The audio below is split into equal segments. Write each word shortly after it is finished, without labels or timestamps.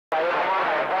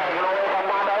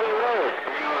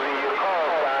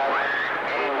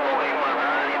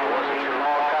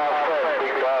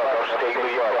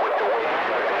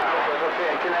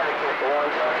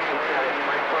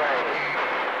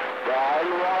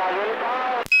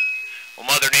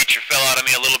Mother Nature fell out of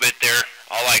me a little bit there.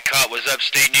 All I caught was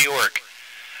upstate New York.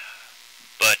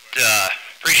 But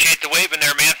appreciate the wave in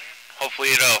there, man. Hopefully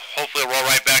it'll roll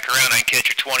right back around. I can catch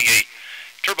your 28.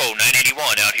 Turbo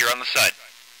 981 out here on the side.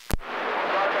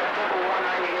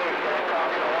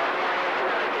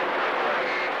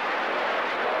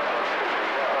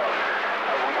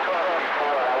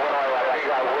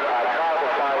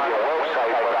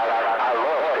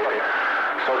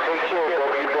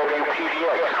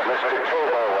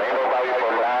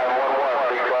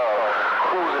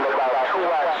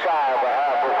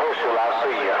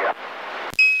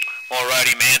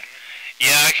 Alrighty, man.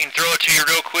 Yeah, I can throw it to you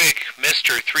real quick.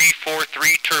 Mr.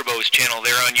 343 Turbos channel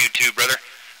there on YouTube, brother.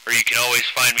 Or you can always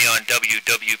find me on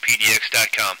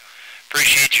www.pdx.com.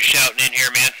 Appreciate you shouting in here,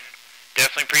 man.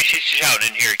 Definitely appreciate you shouting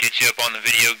in here. Get you up on the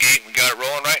video gate. We got it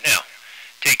rolling right now.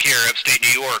 Take care, upstate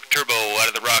New York. Turbo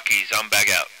out of the Rockies. I'm back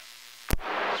out.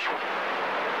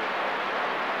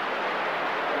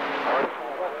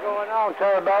 What's going on,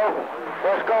 Turbo?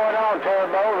 What's going on,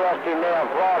 Turbo? Rusty Nail,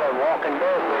 Florida, walking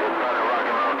barefoot.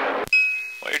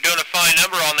 Well, you're doing a fine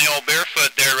number on the old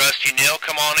barefoot there, Rusty Nail.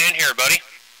 Come on in here, buddy.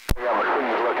 Yeah, my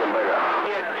tree's looking bigger.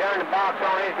 Turn the box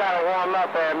on. He's got to warm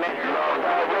up there, man.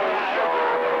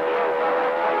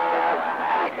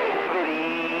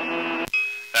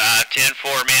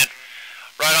 10-4, man.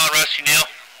 Right on, Rusty Nail.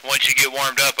 Once you get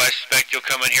warmed up, I suspect you'll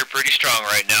come in here pretty strong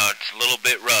right now. It's a little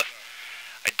bit rough.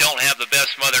 I don't have the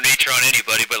best Mother Nature on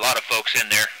anybody, but a lot of folks in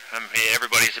there.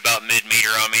 Everybody's about mid-meter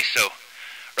on me, so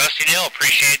Rusty Nail,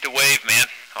 appreciate the wave, man.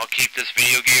 I'll keep this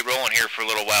video gate rolling here for a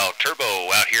little while.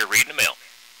 Turbo out here reading the mail.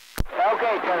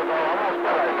 Okay, Turbo. I'm going to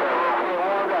start, Turbo. Get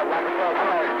warmed up. Like I said,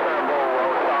 tonight, Turbo,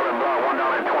 solid block,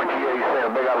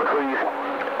 $1.28, big apple trees.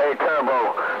 Hey,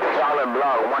 Turbo, solid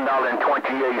block,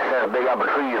 $1.28, big apple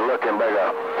trees looking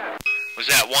bigger. Was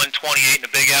that 128 in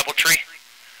the big apple tree?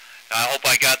 I hope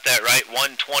I got that right.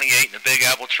 128 in the big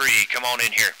apple tree. Come on in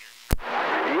here.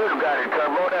 You got it,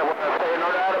 Turbo. That's what I say.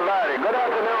 No doubt about it. Good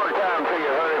afternoon time to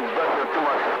you. Heard busting too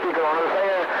much speaker on his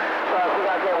head. So I think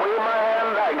I can wave my hand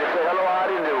back to say hello, how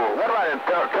do you do? What about it,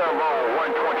 Turbo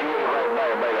 128 right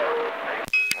back, baby?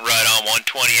 Right on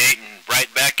 128 and right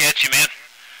back at you, man.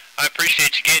 I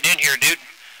appreciate you getting in here, dude.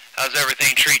 How's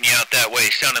everything treating you out that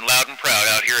way? Sounding loud and proud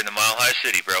out here in the Mile High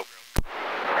City, bro.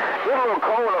 It's a little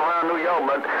cold around New York,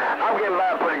 but I'm getting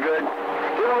by pretty good.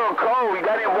 It's a little cold. You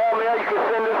got any warm air you can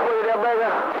send this for you there, baby?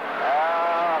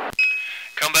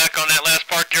 Come back on that last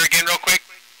part there again real quick.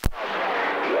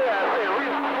 Yeah, I said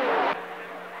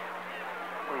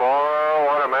Boy,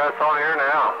 what a mess on here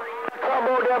now. come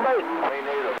on there, baby. We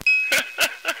need them.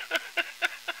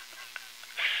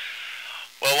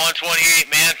 Well, 128,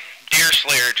 man.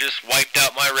 Deerslayer just wiped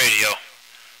out my radio.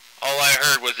 All I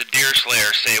heard was a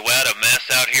Deerslayer say, what a mess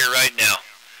out here right now.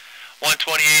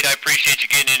 128, I appreciate you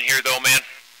getting in here though, man.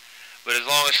 But as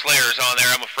long as Slayer's on there,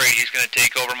 I'm afraid he's going to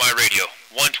take over my radio.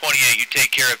 128, you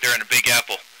take care up there in the Big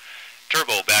Apple.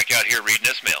 Turbo back out here reading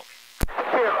this mail.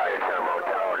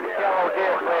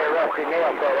 Deerslayer, Rusty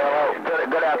Nail said hello.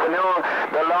 Good afternoon.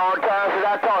 The long time since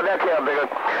I talked that here, bigger.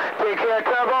 Take care,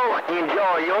 Turbo.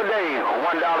 Enjoy your day.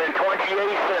 $1.28,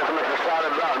 Mr.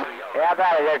 Solid Block. Yeah, I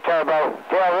got it there, Turbo.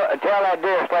 Tell that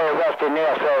Deerslayer, Rusty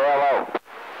Nail said hello.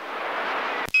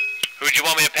 Who'd you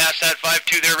want me to pass that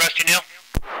 5-2 there, Rusty Nail?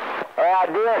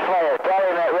 Deerslayer, tell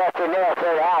him that Rusty Nail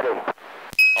said howdy.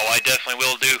 Oh, I definitely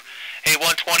will do. Hey,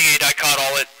 128, I caught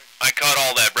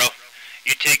all that, bro.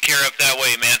 You take care up that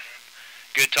way, man.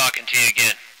 Good talking to you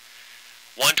again.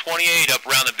 128 up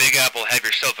around the Big Apple. Have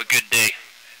yourself a good day.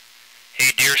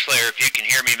 Hey, Deerslayer, if you can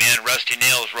hear me, man, Rusty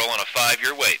Nail is rolling a 5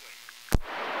 your way.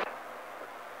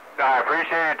 I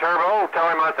appreciate it, Turbo. Tell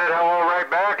him I said hello right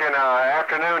back, and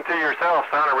afternoon to yourself.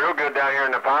 Sounded real good down here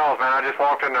in the piles, man. I just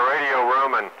walked in the radio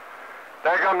room, and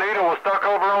that gum needle was stuck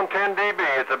over on 10 dB.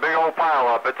 It's a big old pile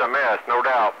up. It's a mess, no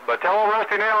doubt. But tell old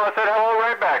Rusty Nail I said hello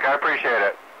right back. I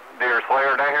appreciate it.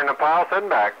 Deerslayer down here in the pile, sitting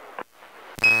back.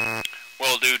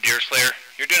 Will do, Deerslayer.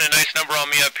 You're doing a nice number on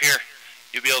me up here.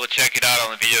 You'll be able to check it out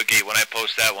on the video gate when I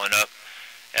post that one up.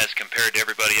 As compared to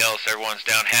everybody else, everyone's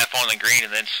down half on the green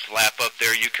and then slap up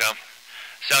there you come.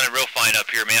 Sounding real fine up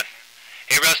here, man.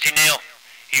 Hey, Rusty Nail,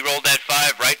 he rolled that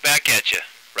 5 right back at you.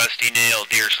 Rusty Nail,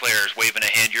 Deerslayer's waving a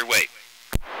hand your way.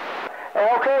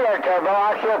 Okay there, Turbo.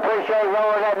 I sure appreciate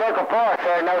rolling that nickel park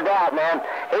there, no doubt, man.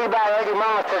 He's about 80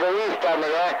 miles to the east of me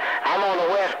there. I'm on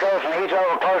the west coast and he's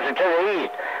over closer to the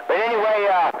east. But anyway,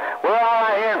 we're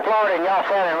all out here in Florida and y'all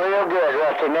sounding real good,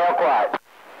 Rusty Nail, quiet.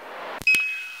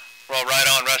 Well, right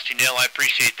on, Rusty Nail. I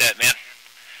appreciate that, man.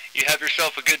 You have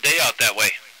yourself a good day out that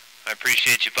way. I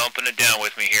appreciate you bumping it down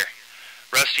with me here.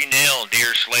 Rusty Nail,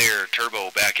 Deerslayer,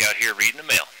 Turbo back out here reading the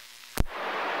mail.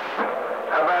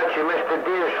 How about you, Mr.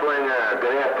 Deerslayer?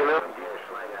 Good afternoon.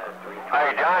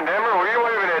 Hey, John Denver, were you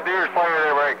waving at Deerslayer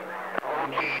there, Rick?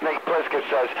 Nate Pliskett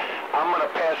says, I'm going to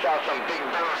pass out some big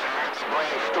bills and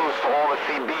brain stews for all the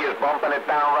CBs bumping it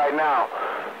down right now.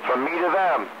 From me to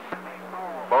them.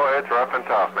 Boy, it's rough and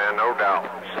tough, man, no doubt.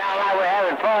 Sound like we're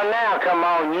having fun now. Come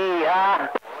on, yeehaw.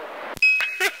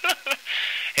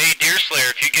 Hey,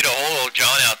 Deerslayer, if you get a hold of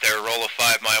John out there, roll a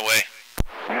 5 my way.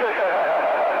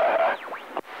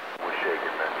 We're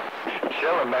shaking, man.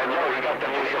 Chillin', man. Yo, you got the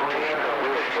video team.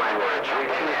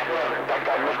 That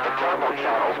guy Mr. Turbo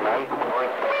Channels, man.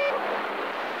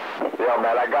 Yo,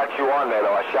 man, I got you on there,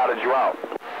 though. I shouted you out.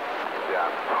 Yeah,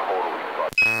 totally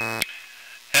fucked.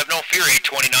 Have no fear,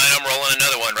 829. I'm rolling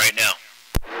another one right now.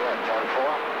 Yeah,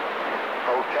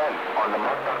 10-4. 0-10 on the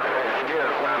month. Still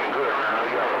sounding good around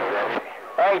New York.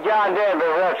 Hey, John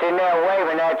Denver, Russ in there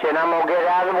waving at you, and I'm going to get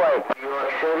out of the way. New York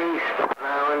City,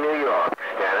 now in New York.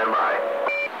 Standing by.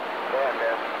 Yeah,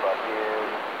 man,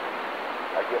 fucking...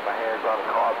 I get my hands on a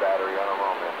car battery, I don't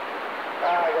know, man.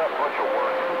 I got a bunch of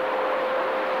work.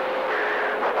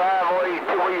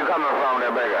 542, where you coming from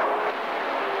there, bigger? And,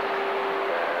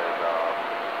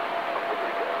 I'm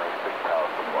looking to get a nice big power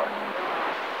supply.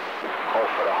 Home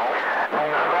for the home.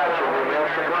 New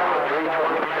Mexico,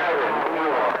 327, New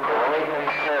York, right?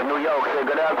 New York, say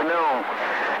good afternoon.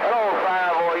 Hello,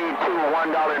 542,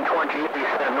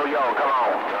 $1.28, New York, come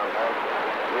on.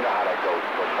 You know how that goes,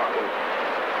 but fucking...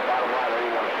 Bottom line, I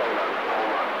didn't want to say nothing.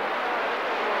 Hold on.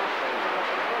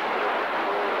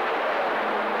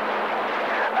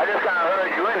 I just kind of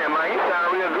heard you in there, man. You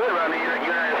sound real good around the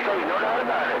United States, no doubt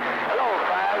about it. Hello,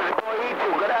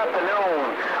 542, good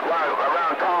afternoon.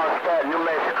 Around Carlsbad, New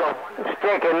Mexico.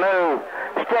 Stick and move,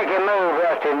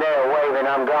 Rusty there, waving,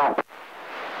 I'm gone.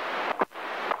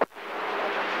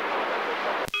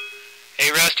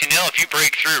 Hey, Rusty Nell, if you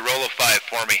break through, roll a 5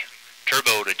 for me.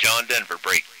 Turbo to John Denver,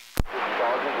 break.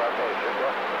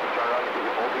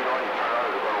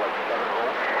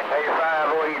 Hey,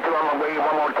 542, I'm going to wait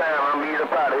one more time. I'm going to get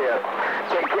up out of here.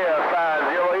 Take care,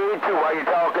 5082. While you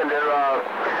talking to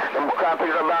them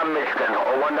copies about Michigan,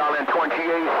 or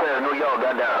 $1.28, New York,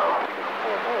 got down.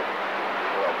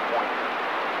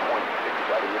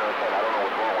 I don't know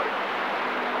what's wrong with it.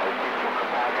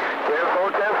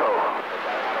 10-4, 10-4.